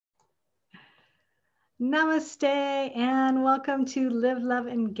Namaste and welcome to Live, Love,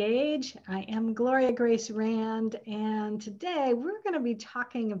 Engage. I am Gloria Grace Rand, and today we're going to be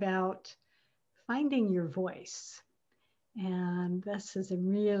talking about finding your voice. And this is a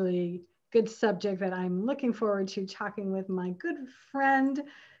really good subject that I'm looking forward to talking with my good friend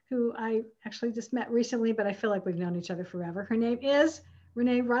who I actually just met recently, but I feel like we've known each other forever. Her name is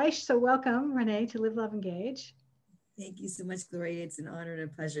Renee Reisch. So welcome, Renee, to Live, Love, Engage. Thank you so much, Gloria. It's an honor and a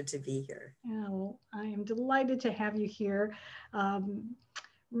pleasure to be here. Oh, I am delighted to have you here.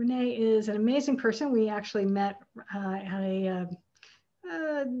 Renee is an amazing person. We actually met at a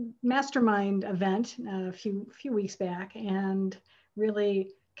mastermind event a few weeks back and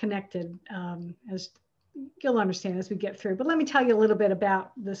really connected, as you'll understand as we get through. But let me tell you a little bit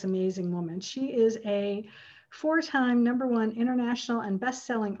about this amazing woman. She is a 4-time #1 international and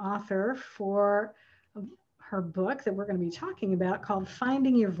best-selling author for her book that we're going to be talking about called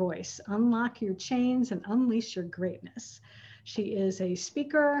Finding Your Voice, Unlock Your Chains and Unleash Your Greatness. She is a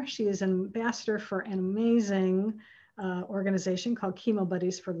speaker. She is an ambassador for an amazing organization called Chemo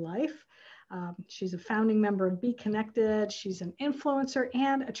Buddies for Life. She's a founding member of BeeKonnected. She's an influencer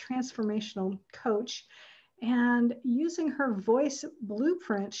and a transformational coach. And using her V.O.I.C.E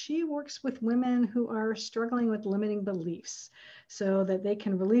Blueprint, she works with women who are struggling with limiting beliefs so that they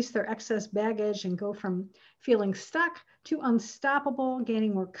can release their excess baggage and go from feeling stuck to unstoppable,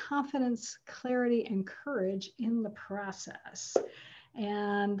 gaining more confidence, clarity, and courage in the process.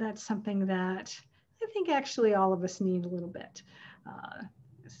 And that's something that I think actually all of us need a little bit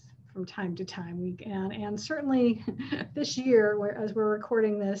from time to time. And certainly this year, as we're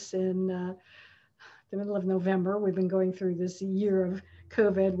recording this in the middle of November, we've been going through this year of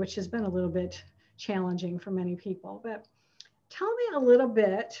COVID, which has been a little bit challenging for many people. But tell me a little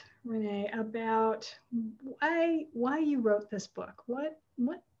bit, Renee, about why you wrote this book. What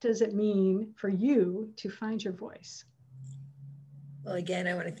does it mean for you to find your voice? Well, again,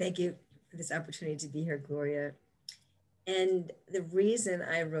 I want to thank you for this opportunity to be here, Gloria. And the reason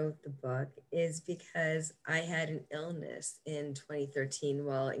I wrote the book is because I had an illness in 2013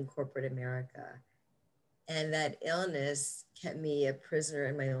 while in corporate America. And that illness kept me a prisoner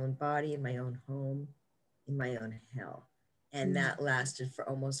in my own body, in my own home, in my own hell. And that lasted for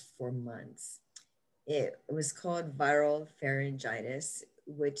almost 4 months. It was called viral pharyngitis,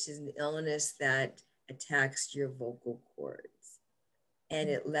 which is an illness that attacks your vocal cords. And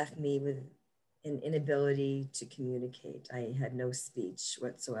it left me with an inability to communicate. I had no speech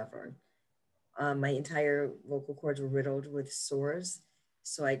whatsoever. My entire vocal cords were riddled with sores.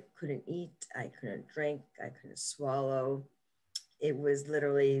 So I couldn't eat, I couldn't drink, I couldn't swallow. It was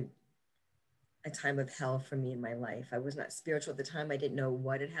literally a time of hell for me in my life. I was not spiritual at the time. I didn't know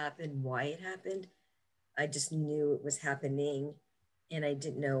what had happened, why it happened. I just knew it was happening and I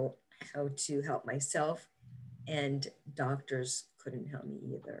didn't know how to help myself, and doctors couldn't help me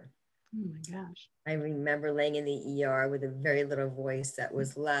either. Oh my gosh. I remember laying in the ER with a very little voice that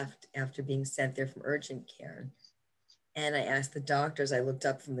was left after being sent there from urgent care. And I asked the doctors, I looked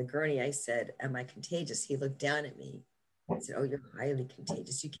up from the gurney, I said, am I contagious? He looked down at me and said, oh, you're highly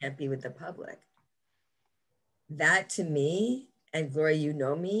contagious. You can't be with the public. That to me, and Gloria, you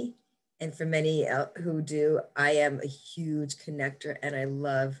know me, and for many who do, I am a huge connector and I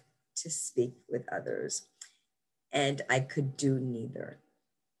love to speak with others. And I could do neither.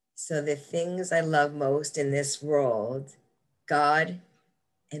 So the things I love most in this world, God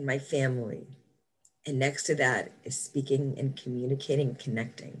and my family. And next to that is speaking and communicating and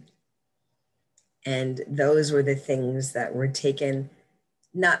connecting. And those were the things that were taken,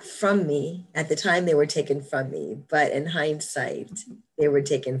 not from me. At the time, they were taken from me, but in hindsight, they were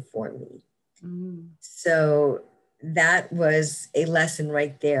taken for me. So that was a lesson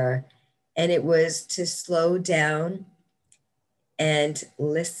right there. And it was to slow down and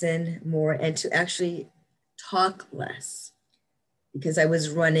listen more and to actually talk less, because I was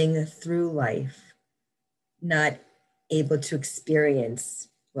running through life not able to experience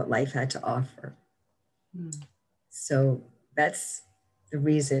what life had to offer. So that's the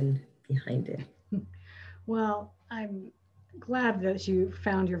reason behind it. Well, I'm glad that you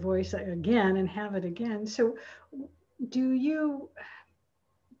found your voice again and have it again. So do you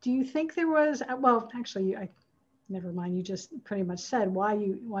think there was, well, actually, never mind, you just pretty much said why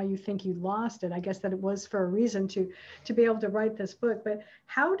you think you lost it. I guess that it was for a reason to be able to write this book. But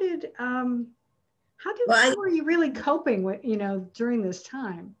how were you really coping with, during this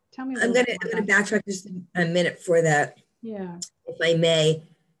time? Tell me. I'm gonna backtrack just a minute for that. Yeah. If I may.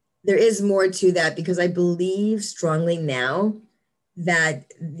 There is more to that, because I believe strongly now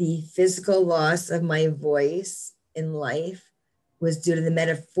that the physical loss of my voice in life was due to the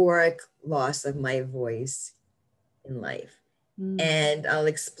metaphoric loss of my voice in life. And I'll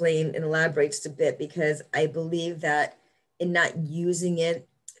explain and elaborate just a bit, because I believe that in not using it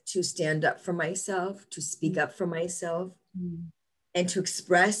to stand up for myself, to speak up for myself, and to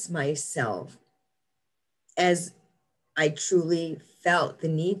express myself as I truly felt the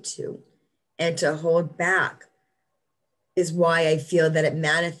need to, and to hold back, is why I feel that it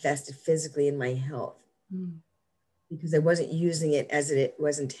manifested physically in my health, because I wasn't using it as it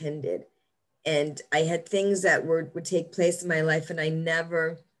was intended. And I had things that would take place in my life, and I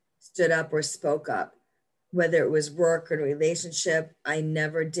never stood up or spoke up, whether it was work or a relationship. I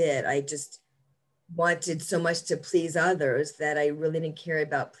never did. I just wanted so much to please others that I really didn't care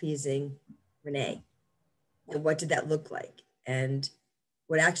about pleasing Renee. And what did that look like? And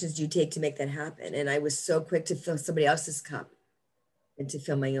what actions do you take to make that happen? And I was so quick to fill somebody else's cup and to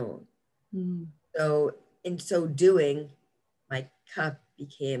fill my own. So in so doing, my cup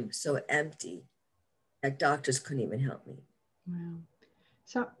became so empty that doctors couldn't even help me.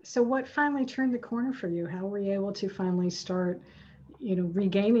 Wow. So what finally turned the corner for you? How were you able to finally start,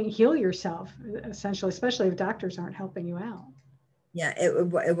 heal yourself, essentially, especially if doctors aren't helping you out? Yeah,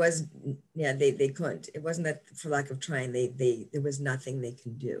 it was, they couldn't. It wasn't that for lack of trying, there was nothing they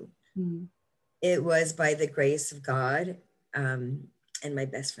can do. It was by the grace of God, and my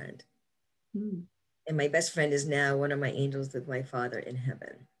best friend. And my best friend is now one of my angels with my Father in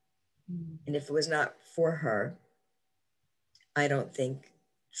heaven. And if it was not for her, I don't think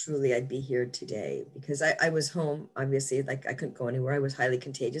truly I'd be here today, because I was home, obviously, like I couldn't go anywhere. I was highly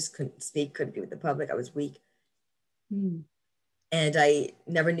contagious, couldn't speak, couldn't be with the public. I was weak. And I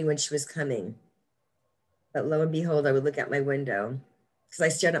never knew when she was coming. But lo and behold, I would look out my window, because I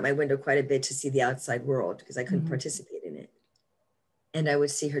stared out my window quite a bit to see the outside world, because I couldn't participate in it. And I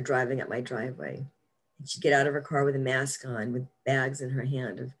would see her driving up my driveway. And she'd get out of her car with a mask on, with bags in her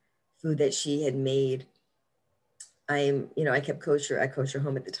hand of food that she had made. I kept kosher at kosher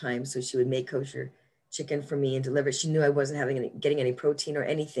home at the time. So she would make kosher chicken for me and deliver it. She knew I wasn't getting any protein or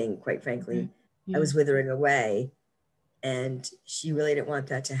anything, quite frankly. I was withering away, and she really didn't want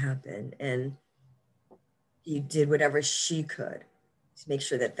that to happen. And she did whatever she could to make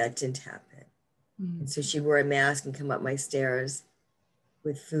sure that that didn't happen. And so she wore a mask and come up my stairs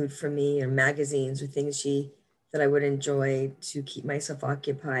with food for me, or magazines, or things she that I would enjoy to keep myself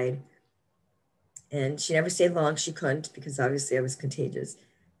occupied. And she never stayed long. She couldn't, because obviously I was contagious.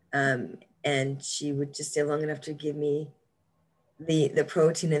 And she would just stay long enough to give me the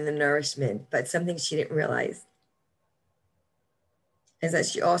protein and the nourishment. But something she didn't realize is that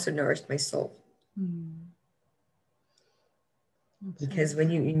she also nourished my soul. Because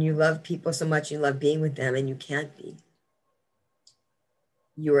when you love people so much, you love being with them, and you can't be.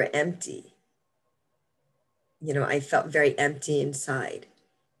 You are empty. I felt very empty inside.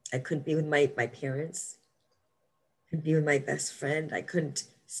 I couldn't be with my parents. Couldn't be with my best friend. I couldn't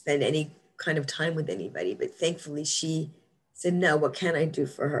spend any kind of time with anybody. But thankfully, she said, no, what can I do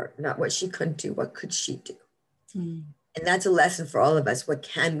for her? Not what she couldn't do. What could she do? And that's a lesson for all of us. What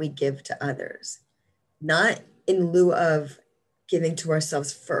can we give to others? Not in lieu of giving to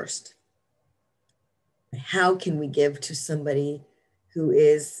ourselves first. How can we give to somebody who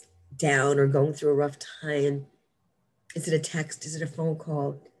is down or going through a rough time? Is it a text? Is it a phone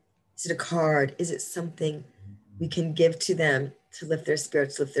call? Is it a card? Is it something we can give to them to lift their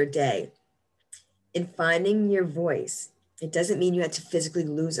spirits, lift their day? In finding your voice, it doesn't mean you had to physically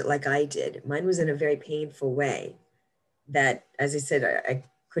lose it like I did. Mine was in a very painful way that, as I said, I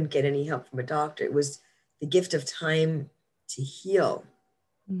couldn't get any help from a doctor. It was the gift of time to heal.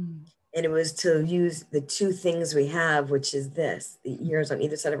 And it was to use the two things we have, which is this, the ears on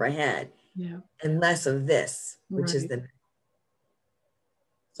either side of our head, and less of this, which is the.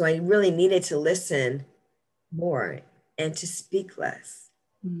 So I really needed to listen more and to speak less.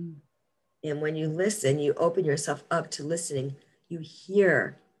 And when you listen, you open yourself up to listening. You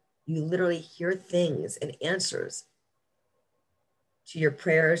literally hear things and answers to your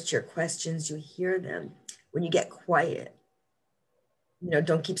prayers, to your questions. You hear them when you get quiet.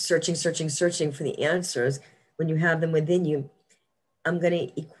 Don't keep searching for the answers when you have them within you. I'm going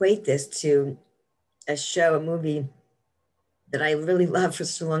to equate this to a movie that I really loved for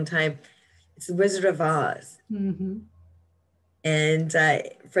such a long time. It's The Wizard of Oz. And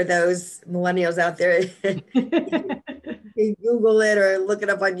for those millennials out there, you Google it or look it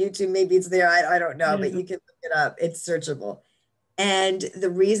up on YouTube. Maybe it's there. I don't know, but you can look it up. It's searchable. And the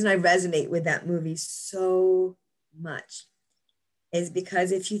reason I resonate with that movie so much is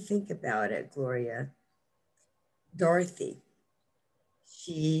because if you think about it, Gloria, Dorothy,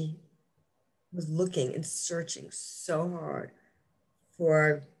 she was looking and searching so hard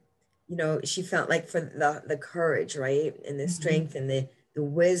for, you know, she felt like for the courage, right? And the strength and the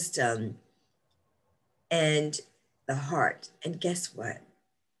wisdom and the heart. And guess what?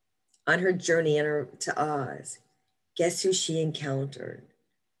 On her journey to Oz, guess who she encountered?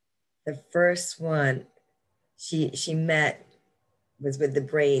 The first one she met was with the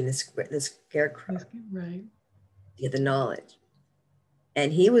brain, the scarecrow, right? To get the knowledge.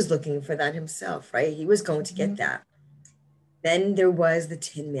 And he was looking for that himself, right? He was going to get that. Then there was the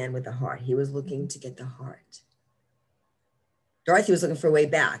Tin Man with the heart. He was looking to get the heart. Dorothy was looking for a way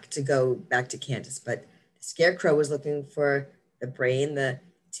back to go back to Kansas, but the Scarecrow was looking for the brain. The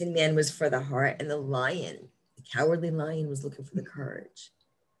Tin Man was for the heart, and the lion, the cowardly lion, was looking for the courage.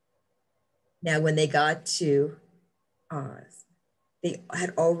 Now, when they got to Oz, they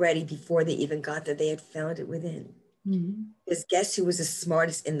had already, before they even got there, they had found it within. Because guess who was the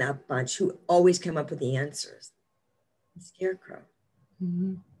smartest in that bunch, who always came up with the answers? The Scarecrow.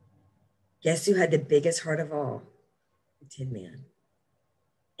 Guess who had the biggest heart of all? The Tin Man.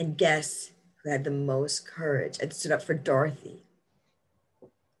 And guess who had the most courage and stood up for Dorothy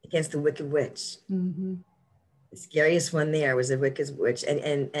against the Wicked Witch? The scariest one there was the Wicked Witch.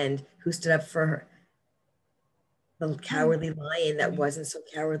 And who stood up for her? The cowardly lion that wasn't so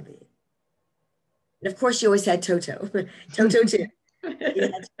cowardly. And of course, she always had Toto. Toto too.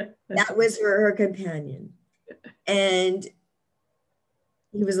 That was her companion. And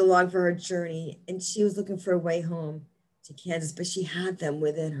he was along for her journey, and she was looking for a way home to Kansas, but she had them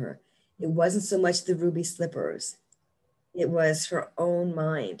within her. It wasn't so much the ruby slippers. It was her own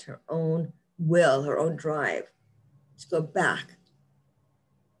mind, her own will, her own drive to go back,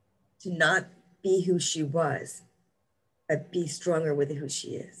 to not be who she was, but be stronger with who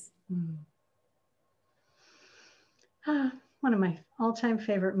she is. One of my all-time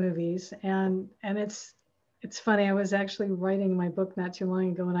favorite movies, and it's funny. I was actually writing my book not too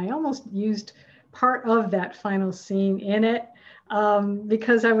long ago, and I almost used part of that final scene in it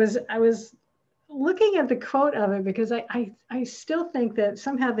because I was looking at the quote of it, because I still think that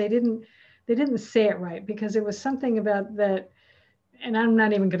somehow they didn't say it right, because it was something about that, and I'm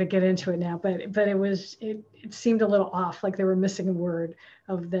not even going to get into it now, but it seemed a little off, like they were missing a word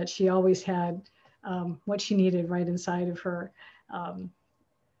of that she always had what she needed right inside of her.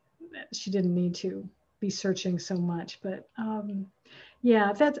 She didn't need to be searching so much, but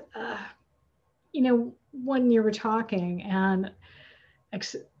yeah, that's you know, when you were talking and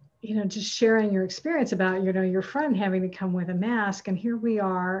you know, just sharing your experience about, you know, your friend having to come with a mask, and here we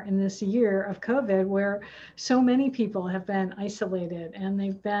are in this year of COVID where so many people have been isolated, and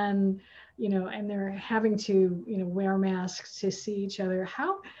they've been, you know, and they're having to, you know, wear masks to see each other.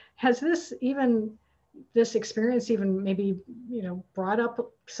 How has this experience even maybe, you know, brought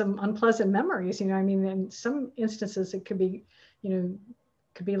up some unpleasant memories? You know, I mean, in some instances it could be, you know,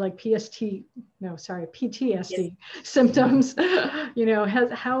 could be like PTSD symptoms. You know,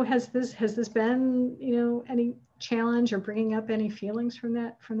 has this been, you know, any challenge or bringing up any feelings from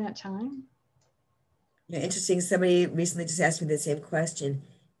that time? Yeah, interesting. Somebody recently just asked me the same question,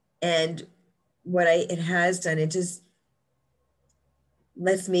 and what it has done, it just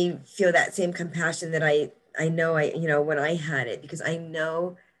lets me feel that same compassion that I know you know, when I had it, because I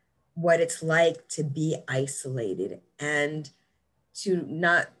know what it's like to be isolated and to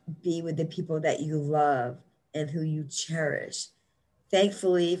not be with the people that you love and who you cherish.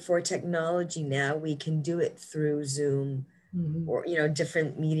 Thankfully for technology now, we can do it through Zoom or, you know,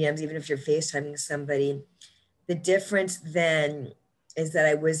 different mediums, even if you're FaceTiming somebody. The difference then is that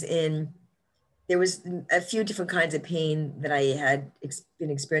there was a few different kinds of pain that I had been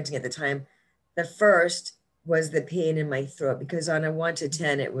experiencing at the time. The first was the pain in my throat, because on a 1 to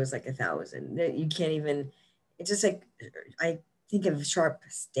 10, it was like 1,000. You can't even, it's just like, I think of sharp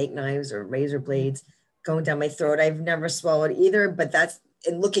steak knives or razor blades going down my throat. I've never swallowed either, but that's,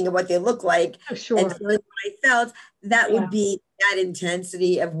 in looking at what they look like and feeling what I felt, that would be that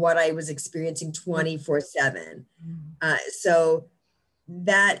intensity of what I was experiencing 24/7. So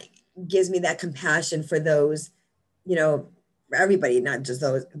that gives me that compassion for those, you know, for everybody, not just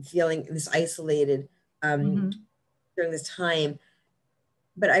those feeling this isolated during this time.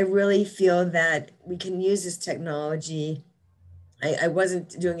 But I really feel that we can use this technology. I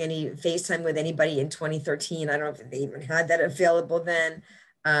wasn't doing any FaceTime with anybody in 2013. I don't know if they even had that available then.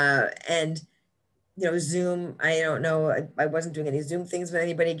 And, you know, Zoom, I don't know. I wasn't doing any Zoom things with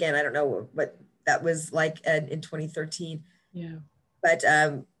anybody again. I don't know what that was like in 2013. Yeah. But,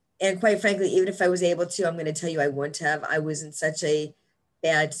 and quite frankly, even if I was able to, I'm going to tell you, I wouldn't have. I was in such a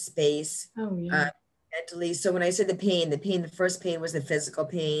bad space mentally. So when I said the first pain was the physical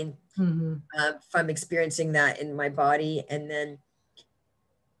pain from experiencing that in my body. And then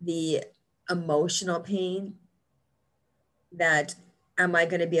the emotional pain that, am I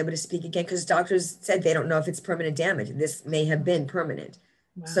going to be able to speak again? Because doctors said they don't know if it's permanent damage. This may have been permanent.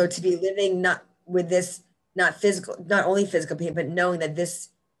 Wow. So to be living not with this, not only physical pain, but knowing that this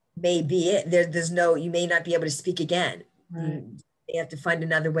may be it. There's no, you may not be able to speak again. Right. You have to find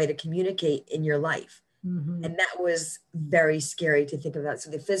another way to communicate in your life. Mm-hmm. And that was very scary to think about. So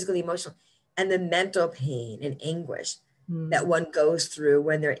the physical, emotional, and the mental pain and anguish that one goes through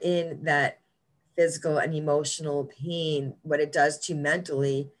when they're in that physical and emotional pain, what it does to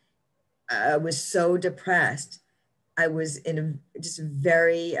mentally. I was so depressed. I was in just a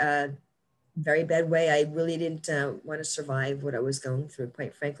very, very bad way. I really didn't want to survive what I was going through.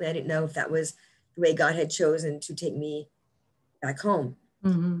 Quite frankly, I didn't know if that was the way God had chosen to take me back home,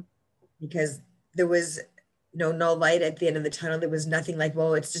 because there was no light at the end of the tunnel. There was nothing like,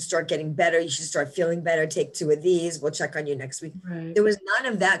 well, it's just start getting better. You should start feeling better. Take 2 of these. We'll check on you next week. Right. There was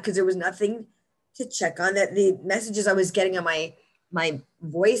none of that, because there was nothing to check on. That the messages I was getting on my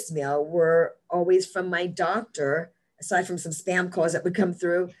voicemail were always from my doctor, aside from some spam calls that would come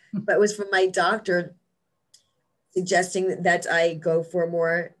through, but it was from my doctor suggesting that I go for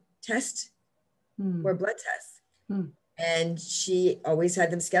more blood tests. And she always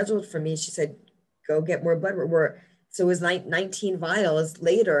had them scheduled for me. She said, go get more blood work. So it was 19 vials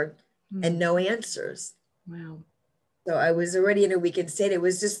later and no answers. Wow. So I was already in a weakened state. It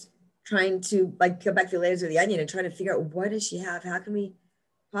was just trying to like peel back the layers of the onion and trying to figure out, what does she have? How can we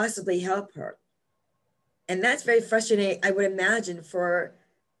possibly help her? And that's very frustrating, I would imagine, for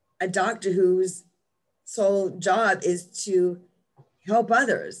a doctor whose sole job is to help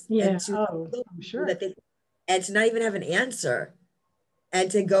others. Yeah. And to I'm sure. And to not even have an answer,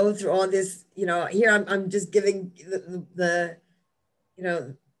 and to go through all this, here I'm just giving the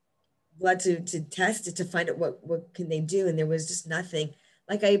blood to test it, to find out what can they do. And there was just nothing.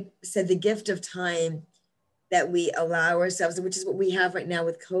 Like I said, the gift of time that we allow ourselves, which is what we have right now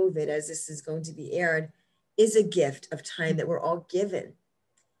with COVID, as this is going to be aired, is a gift of time that we're all given.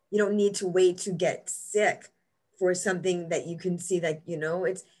 You don't need to wait to get sick for something that you can see that,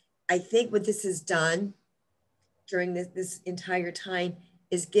 I think what this has done during this entire time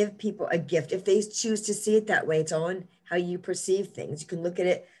is give people a gift. If they choose to see it that way, it's on how you perceive things. You can look at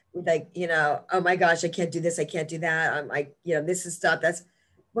it with like, oh my gosh, I can't do this, I can't do that. I'm like, this is stuff. That's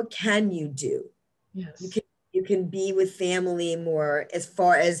what can you do? Yes. You can be with family more, as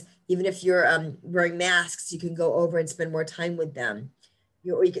far as, even if you're wearing masks, you can go over and spend more time with them.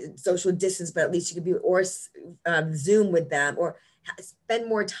 Or you can social distance, but at least you can be, or Zoom with them, or spend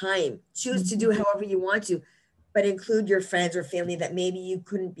more time. Choose to do however you want to, but include your friends or family that maybe you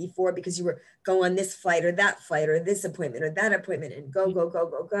couldn't before because you were going on this flight or that flight or this appointment or that appointment, and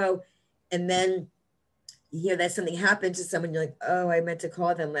go. And then you hear that something happened to someone, you're like, oh, I meant to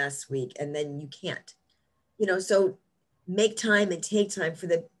call them last week. And then you can't, so make time and take time for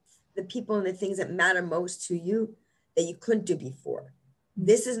the people and the things that matter most to you that you couldn't do before.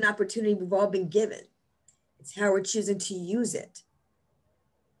 This is an opportunity we've all been given. It's how we're choosing to use it,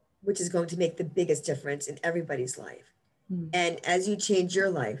 which is going to make the biggest difference in everybody's life. And as you change your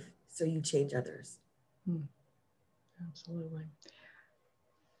life, so you change others. Absolutely.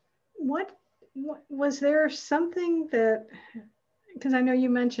 What was there something that, because I know you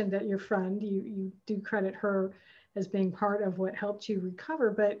mentioned that your friend, you do credit her as being part of what helped you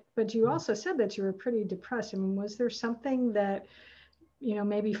recover, but you also said that you were pretty depressed. I mean, was there something that,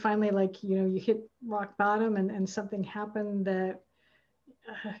 maybe finally, like, you hit rock bottom and something happened that,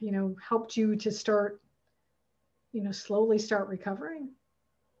 helped you to start, slowly start recovering?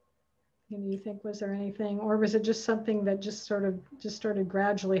 You think, was there anything, or was it just something that just started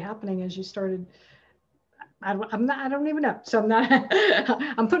gradually happening as you started? I don't even know. So I'm not,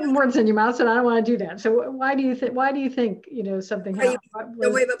 I'm putting words in your mouth, and I don't want to do that. So why do you think, something happened?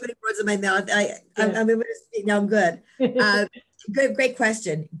 Don't worry about putting words in my mouth. I'm able to speak now. I'm good. Great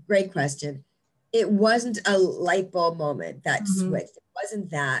question. It wasn't a light bulb moment that switched. It wasn't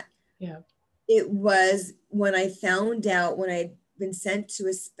that. Yeah. It was when I found out, when I'd been sent to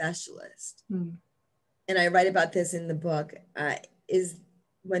a specialist, and I write about this in the book, is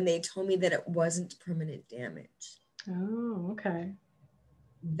when they told me that it wasn't permanent damage. Oh, okay.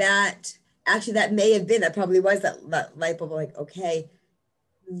 That may have been, that probably was that light bulb, like, okay,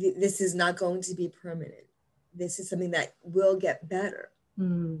 this is not going to be permanent. This is something that will get better.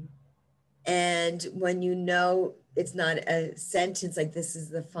 And when it's not a sentence like this is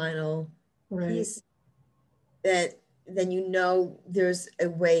the final piece, then there's a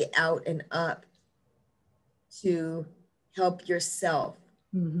way out and up to help yourself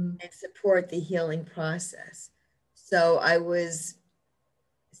and support the healing process. So I was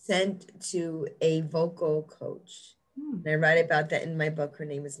sent to a vocal coach. And I write about that in my book. Her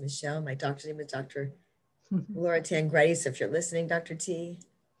name is Michelle. My doctor's name is Dr. Gloria Tangretti. So if you're listening, Dr. T,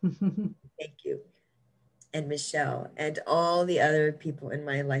 thank you. And Michelle and all the other people in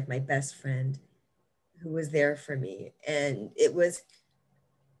my life, my best friend who was there for me. And it was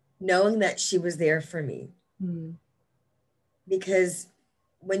knowing that she was there for me. Because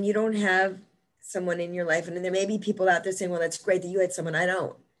when you don't have someone in your life, and then there may be people out there saying, well, that's great that you had someone, I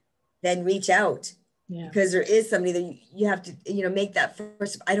don't, then reach out. Yeah. Because there is somebody that you have to, you know, make that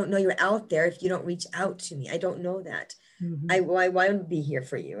first. I don't know you're out there if you don't reach out to me. I don't know that. I won't be here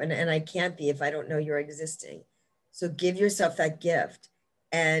for you. And I can't be if I don't know you're existing. So give yourself that gift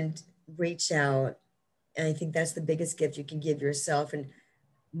and reach out. And I think that's the biggest gift you can give yourself. And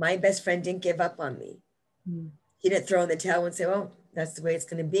my best friend didn't give up on me. He didn't throw in the towel and say, well, that's the way it's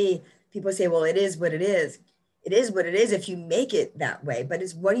going to be. People say, well, it is what it is. It is what it is if you make it that way. But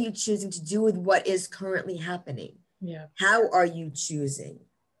it's what are you choosing to do with what is currently happening? Yeah. How are you choosing?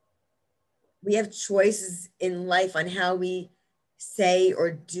 We have choices in life on how we say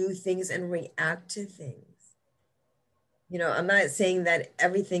or do things and react to things. You know, I'm not saying that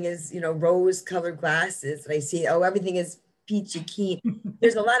everything is, you know, rose-colored glasses that I see. Oh, everything is peachy keen.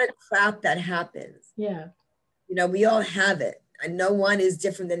 There's a lot of crap that happens. Yeah. You know, we all have it. And no one is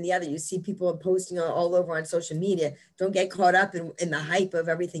different than the other. You see people posting all over on social media. Don't get caught up in the hype of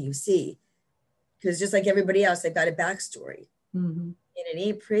everything you see. Because just like everybody else, they've got a backstory. And it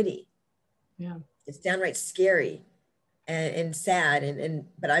ain't pretty. Yeah. It's downright scary and sad.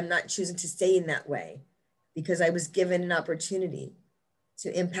 But I'm not choosing to stay in that way because I was given an opportunity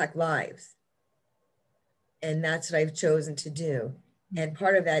to impact lives. And that's what I've chosen to do. And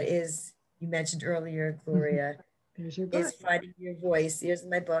part of that is, you mentioned earlier, Gloria, is finding your voice. Here's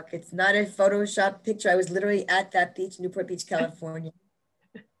my book. It's not a Photoshop picture. I was literally at that beach, Newport Beach, California.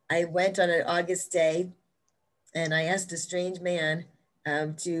 I went on an August day and I asked a strange man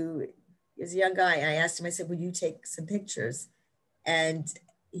he was a young guy. I asked him, I said, will you take some pictures? And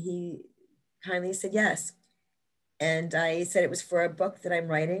he kindly said yes. And I said it was for a book that I'm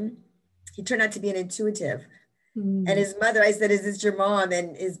writing. He turned out to be an intuitive. And his mother, I said, is this your mom?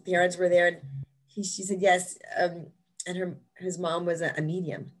 And his parents were there. And she said, yes. And his mom was a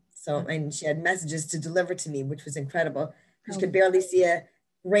medium. So, and she had messages to deliver to me, which was incredible. Because she could barely see a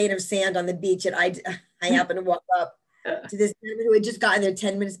grain of sand on the beach. And I happened to walk up to this gentleman who had just gotten there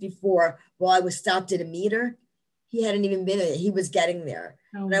 10 minutes before while I was stopped at a meter. He hadn't even been there. He was getting there.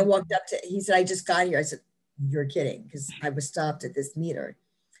 And I walked up he said, I just got here. I said, you're kidding, because I was stopped at this meter.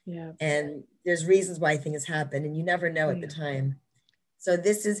 Yeah. And there's reasons why things happen and you never know at the time. So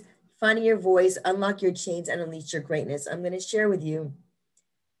this is finding your voice, unlock your chains and unleash your greatness. I'm going to share with you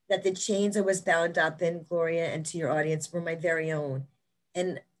that the chains I was bound up in, Gloria, and to your audience were my very own.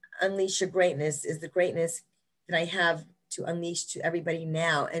 And unleash your greatness is the greatness that I have to unleash to everybody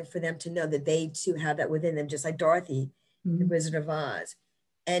now, and for them to know that they too have that within them, just like Dorothy, the Wizard of Oz.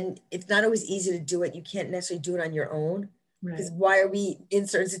 And it's not always easy to do it. You can't necessarily do it on your own. Because why are we in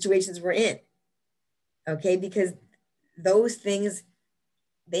certain situations we're in? Okay, because those things,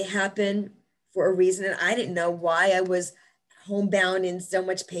 they happen for a reason. And I didn't know why I was homebound in so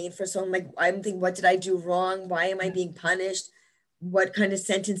much pain for so long. I'm thinking, what did I do wrong? Why am I being punished? What kind of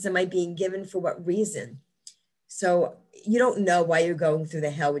sentence am I being given? For what reason? So you don't know why you're going through the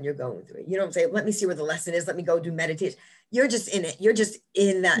hell when you're going through it. You don't say, let me see where the lesson is. Let me go do meditation. You're just in it. You're just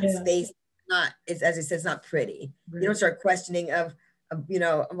in that space. As I said, it's not pretty. You don't start questioning you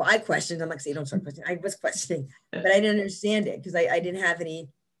know, well, I questioned. I'm like, say, you don't start questioning. I was questioning, but I didn't understand it because I didn't have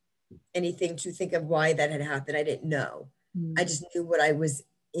anything to think of why that had happened. I didn't know. I just knew what I was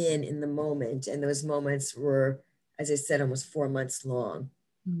in the moment. And those moments were, as I said, almost 4 months long.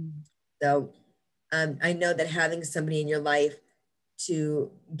 So I know that having somebody in your life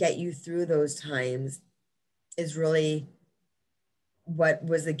to get you through those times is really what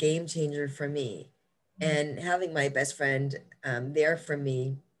was a game changer for me. And having my best friend there for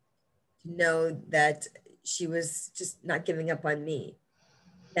me to know that she was just not giving up on me,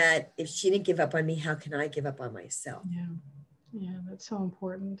 that if she didn't give up on me, how can I give up on myself? Yeah, that's so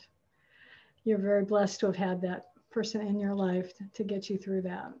important. You're very blessed to have had that person in your life to get you through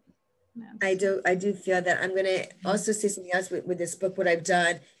that. I do feel that. I'm going to also say something else with this book, what I've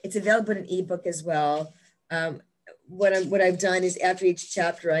done. It's available in an ebook as well. What I've done is after each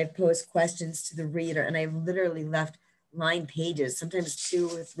chapter, I post questions to the reader, and I've literally left line pages, sometimes 2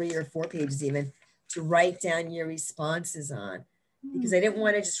 or 3 or 4 pages even, to write down your responses on, because I didn't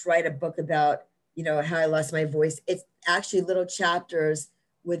want to just write a book about, you know, how I lost my voice. It's actually little chapters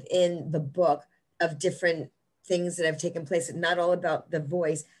within the book of different things that have taken place, not all about the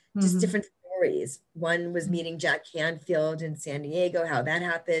voice, just different stories. One was meeting Jack Canfield in San Diego, how that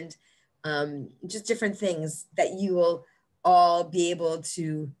happened, just different things that you will all be able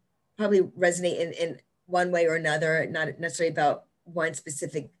to probably resonate in one way or another, not necessarily about one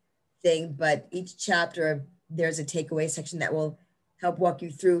specific thing, but each chapter, there's a takeaway section that will help walk you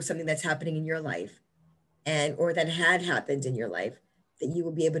through something that's happening in your life and or that had happened in your life that you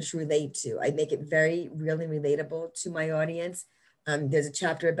will be able to relate to. I make it very real and relatable to my audience. There's a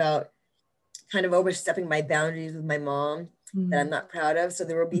chapter about kind of overstepping my boundaries with my mom that I'm not proud of. So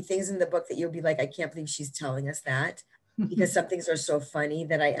there will be things in the book that you'll be like, I can't believe she's telling us that, because some things are so funny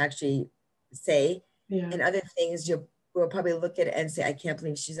that I actually say. And other things will probably look at it and say, I can't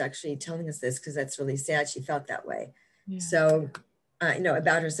believe she's actually telling us this, because that's really sad. She felt that way. So,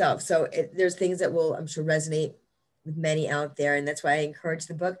 about herself. So there's things that will, I'm sure, resonate with many out there. And that's why I encourage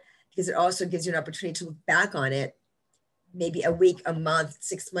the book, because it also gives you an opportunity to look back on it maybe a week, a month,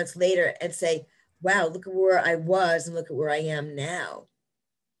 6 months later and say, wow, look at where I was and look at where I am now.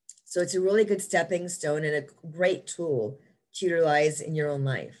 So it's a really good stepping stone and a great tool to utilize in your own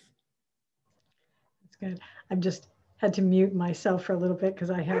life. That's good. I've just had to mute myself for a little bit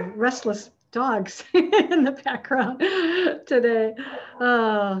because I have restless dogs in the background today.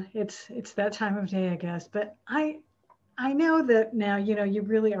 Oh, it's that time of day, I guess. But I know that now, you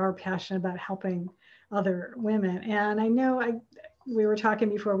really are passionate about helping other women. And I know we were talking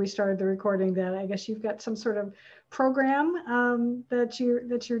before we started the recording that I guess you've got some sort of program that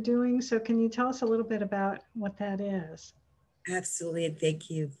you're doing. So can you tell us a little bit about what that is? Absolutely. And thank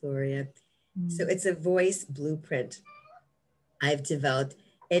you, Gloria. So it's a voice blueprint I've developed.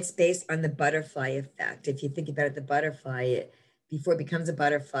 It's based on the butterfly effect. If you think about it, the butterfly, before it becomes a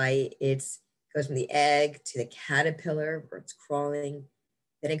butterfly, it goes from the egg to the caterpillar where it's crawling.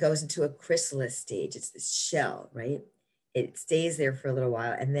 Then it goes into a chrysalis stage. It's this shell, right? It stays there for a little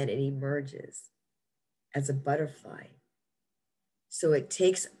while and then it emerges as a butterfly. So it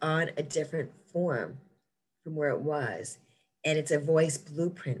takes on a different form from where it was. And it's a voice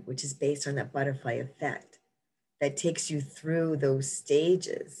blueprint, which is based on that butterfly effect that takes you through those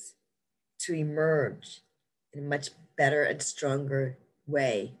stages to emerge in a much better and stronger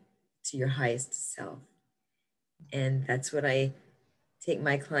way to your highest self. And that's what I take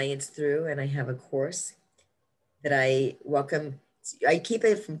my clients through. And I have a course that I welcome. I keep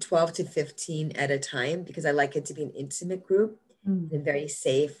it from 12 to 15 at a time because I like it to be an intimate group, in a very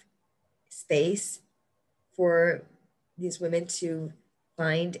safe space for these women to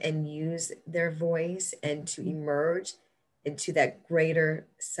find and use their voice and to emerge into that greater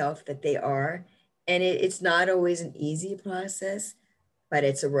self that they are. And it's not always an easy process, but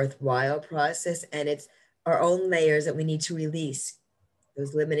it's a worthwhile process. And it's our own layers that we need to release,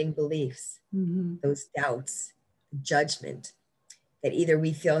 those limiting beliefs, those doubts, judgment that either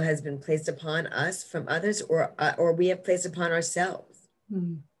we feel has been placed upon us from others or we have placed upon ourselves.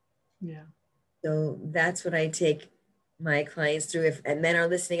 Yeah. So that's what I take my clients through. And men are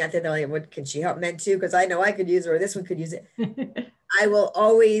listening out there, they're like, what, can she help men too? Because I know I could use it, or this one could use it. I will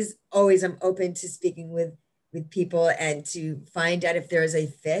always, I'm open to speaking with people and to find out if there is a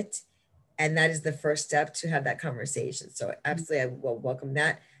fit. And that is the first step, to have that conversation. So absolutely, I will welcome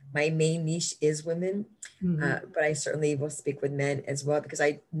that. My main niche is women, but I certainly will speak with men as well, because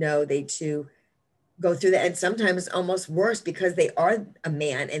I know they too go through that. And sometimes almost worse, because they are a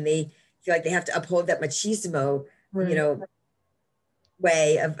man and they feel like they have to uphold that machismo,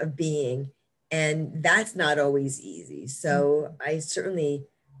 way of being. And that's not always easy. So I certainly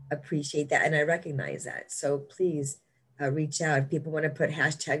appreciate that. And I recognize that. So please reach out. If people want to put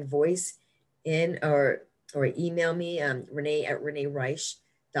 #voice in or email me, Renee at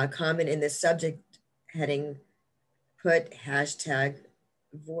reneereisch.com. And in the subject heading, put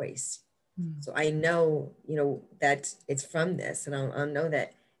 #voice. So I know, that it's from this, and I'll know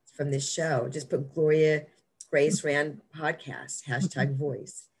that it's from this show. Just put Gloria Grace Rand podcast,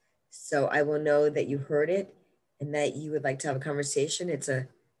 #voice. So I will know that you heard it and that you would like to have a conversation. It's a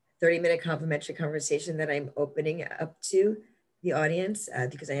 30-minute complimentary conversation that I'm opening up to the audience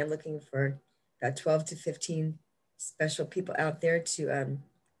because I am looking for about 12 to 15 special people out there to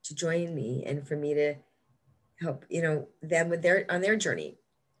join me and for me to help, them with on their journey.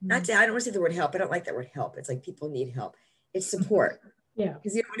 I don't want to say the word help. I don't like that word help. It's like people need help. It's support. Yeah.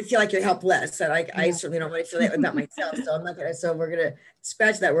 Because you don't want to feel like you're helpless. So I certainly don't want to feel that about myself. So I'm not going to, so we're going to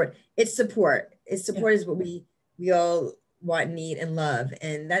scratch that word. It's support. It's support is what we all want, need, and love.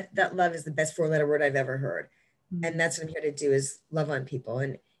 And that love is the best 4-letter word I've ever heard. And that's what I'm here to do, is love on people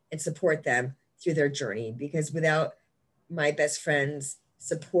and support them through their journey. Because without my best friend's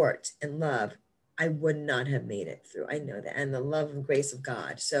support and love, I would not have made it through. I know that. And the love and grace of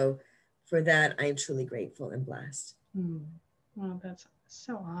God. So for that, I'm truly grateful and blessed. Well, that's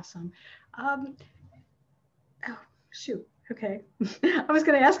so awesome. Oh, shoot. Okay. I was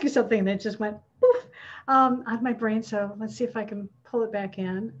going to ask you something that just went poof out of my brain. So let's see if I can pull it back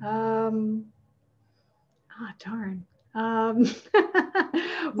in. Darn.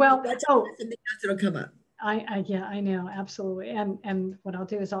 Well, That's something else that'll come up. Yeah, I know, absolutely. And what I'll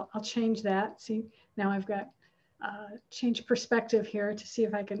do is I'll change that. See, now I've got change perspective here to see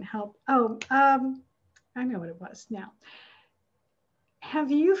if I can help. I know what it was now.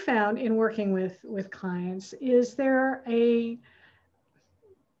 Have you found in working with clients, is there a,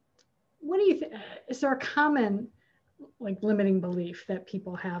 what do you think, is there a common like limiting belief that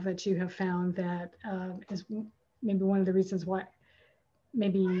people have that you have found that is maybe one of the reasons why,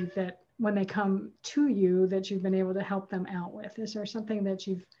 maybe that when they come to you that you've been able to help them out with? Is there something that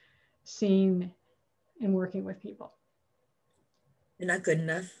you've seen in working with people? They're not good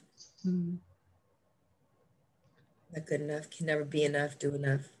enough. Mm-hmm. Not good enough, can never be enough, do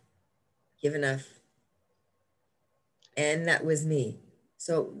enough, give enough. And that was me.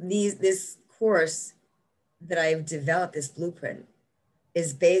 So this course that I've developed, this blueprint,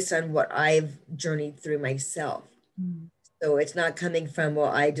 is based on what I've journeyed through myself. Mm-hmm. So it's not coming from,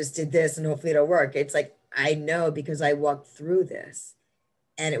 well, I just did this and hopefully it'll work. It's like, I know because I walked through this.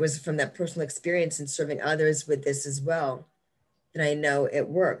 And it was from that personal experience and serving others with this as well that I know it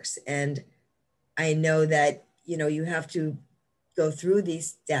works. And I know that, you have to go through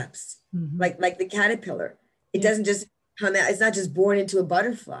these steps, mm-hmm. like the caterpillar. It doesn't just come out. It's not just born into a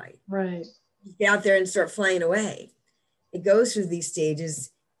butterfly. Right. You get out there and start flying away. It goes through these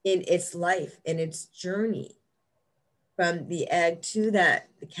stages in its life, in its journey, from the egg to the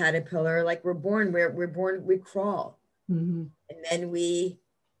caterpillar. Like we're born, we crawl, mm-hmm. and then we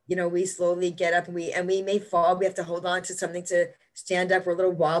slowly get up, and we may fall. We have to hold on to something to stand up. We're a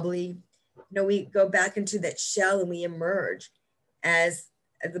little wobbly. We go back into that shell and we emerge as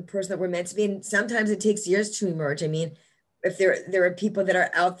the person that we're meant to be. And sometimes it takes years to emerge. I mean, if there are people that are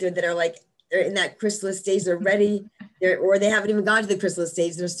out there that are like, they're in that chrysalis stage, they're ready, or they haven't even gone to the chrysalis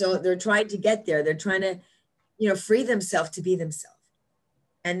stage. They're trying to get there. They're trying to, free themselves to be themselves.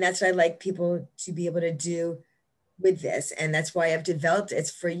 And that's what I like people to be able to do with this. And that's why I've developed,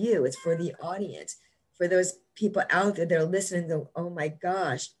 it's for you, it's for the audience, for those people out there that are listening, go, oh my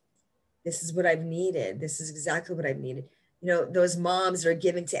gosh, this is what I've needed. This is exactly what I've needed. Those moms are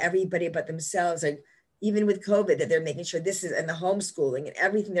giving to everybody but themselves, like even with COVID, that they're making sure this is, and the homeschooling and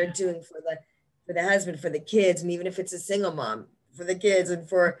everything they're doing for the husband, for the kids. And even if it's a single mom, for the kids and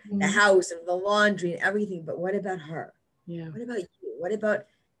for the house and the laundry and everything. But what about her? Yeah. What about you? What about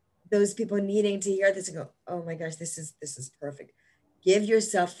those people needing to hear this and go, oh my gosh, this is perfect. Give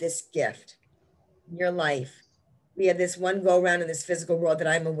yourself this gift in your life. We have this one go around in this physical world that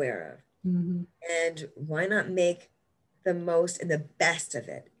I'm aware of. Mm-hmm. And why not make the most and the best of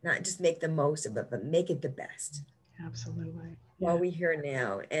it? Not just make the most of it, but make it the best. Absolutely. While we're here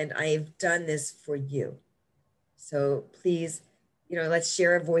now. And I've done this for you. So please, let's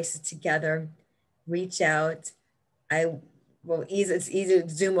share our voices together. Reach out. It's easy to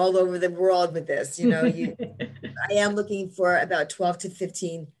Zoom all over the world with this. I am looking for about 12 to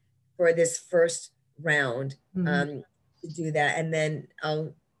 15 for this first round, mm-hmm. To do that. And then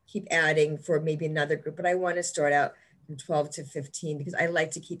I'll keep adding for maybe another group, but I want to start out from 12 to 15 because I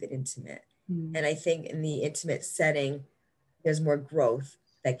like to keep it intimate. Mm-hmm. And I think in the intimate setting, there's more growth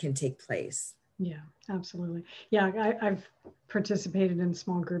that can take place. Yeah, absolutely. Yeah, I've participated in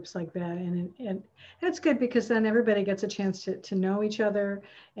small groups like that, and it's good because then everybody gets a chance to know each other,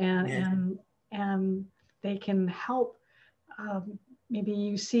 and they can help. Maybe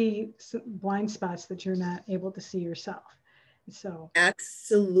you see some blind spots that you're not able to see yourself. So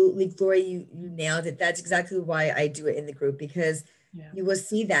absolutely, Gloria, you nailed it. That's exactly why I do it in the group, because you will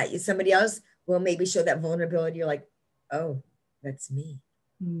see that somebody else will maybe show that vulnerability. You're like, oh, that's me.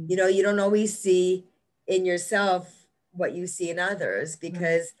 Mm. You don't always see in yourself what you see in others,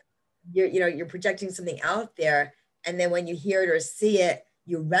 because you're projecting something out there, and then when you hear it or see it,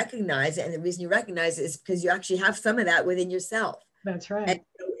 you recognize it. And the reason you recognize it is because you actually have some of that within yourself. That's right. And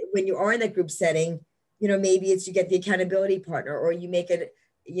when you are in that group setting, maybe it's you get the accountability partner, or you make it,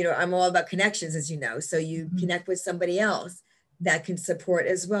 I'm all about connections, as you know. So you mm-hmm. connect with somebody else that can support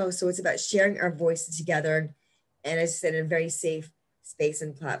as well. So it's about sharing our voices together. And as I said, in a very safe space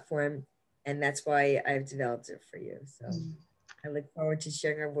and platform. And that's why I've developed it for you. So I look forward to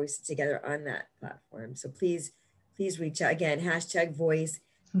sharing our voices together on that platform. So please reach out. Again, #voice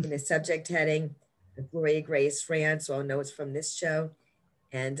in the subject heading, Gloria Grace France. So I'll know it's from this show.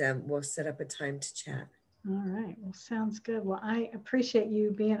 and we'll set up a time to chat. All right. Well, sounds good. Well, I appreciate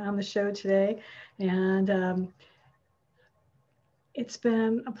you being on the show today. And it's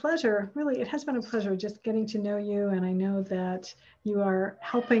been a pleasure. Really, it has been a pleasure just getting to know you. And I know that you are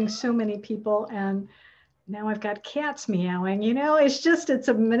helping so many people. And now I've got cats meowing. You know, it's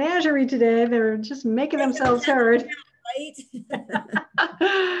a menagerie today. They're just making themselves heard. Right?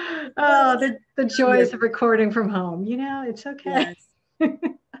 Oh, the joys of recording from home. You know, it's okay. Yes.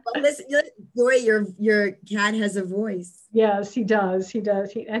 Well, listen, Gloria, your cat has a voice. Yes, he does. He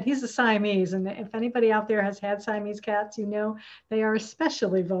does. And he's a Siamese. And if anybody out there has had Siamese cats, you know they are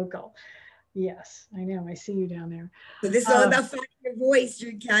especially vocal. Yes, I know. I see you down there. So this is all about finding your voice.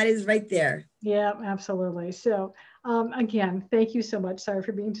 Your cat is right there. Yeah, absolutely. So again, thank you so much. Sorry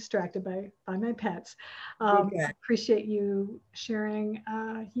for being distracted by my pets. Appreciate you sharing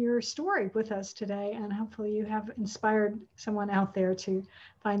your story with us today, and hopefully you have inspired someone out there to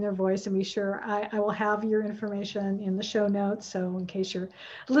find their voice. And be sure I will have your information in the show notes. So in case you're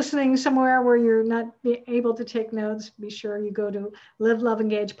listening somewhere where you're not able to take notes, be sure you go to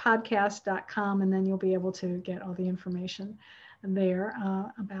liveloveengagepodcast.com, and then you'll be able to get all the information there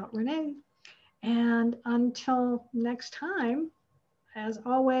about Renee. And until next time, as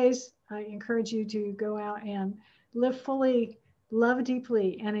always, I encourage you to go out and live fully, love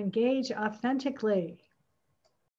deeply, and engage authentically.